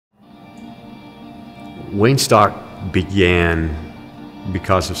Waynestock began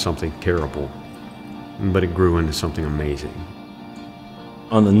because of something terrible, but it grew into something amazing.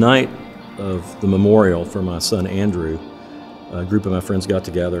 On the night of the memorial for my son Andrew, a group of my friends got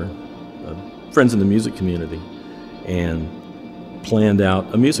together, friends in the music community, and planned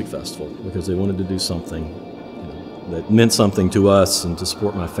out a music festival because they wanted to do something that meant something to us and to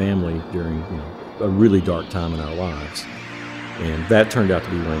support my family during a really dark time in our lives. And that turned out to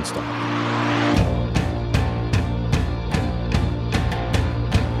be Waynestock.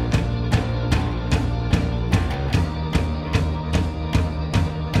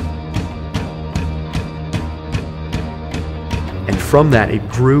 And from that, it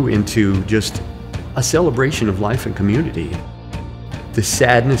grew into just a celebration of life and community. The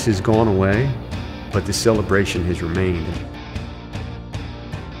sadness has gone away, but the celebration has remained.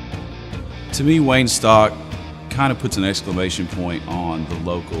 To me, Waynestock kind of puts an exclamation point on the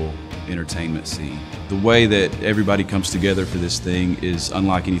local entertainment scene. The way that everybody comes together for this thing is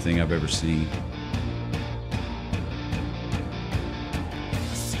unlike anything I've ever seen.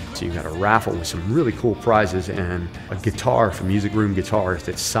 So you got a raffle with some really cool prizes and a guitar from Music Room Guitars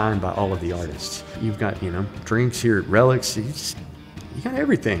that's signed by all of the artists. You've got, drinks here at Relics. You got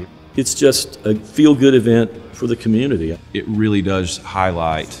everything. It's just a feel-good event for the community. It really does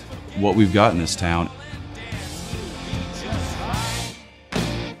highlight what we've got in this town.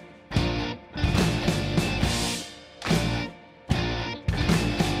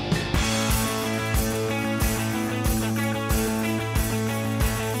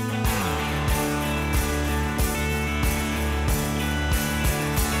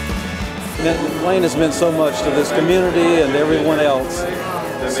 Wayne has meant so much to this community and everyone else.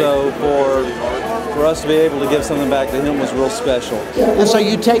 So for us to be able to give something back to him was real special. And so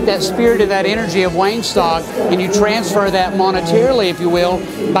you take that spirit and that energy of Waynestock and you transfer that monetarily, if you will,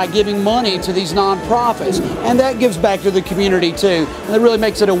 by giving money to these nonprofits. And that gives back to the community too. And it really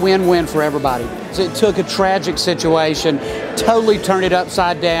makes it a win-win for everybody. So it took a tragic situation, totally turned it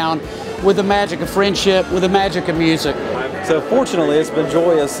upside down with the magic of friendship, with the magic of music. So fortunately, it's been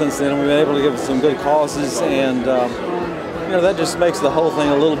joyous since then. We've been able to give some good causes, and that just makes the whole thing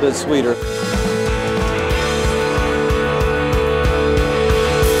a little bit sweeter.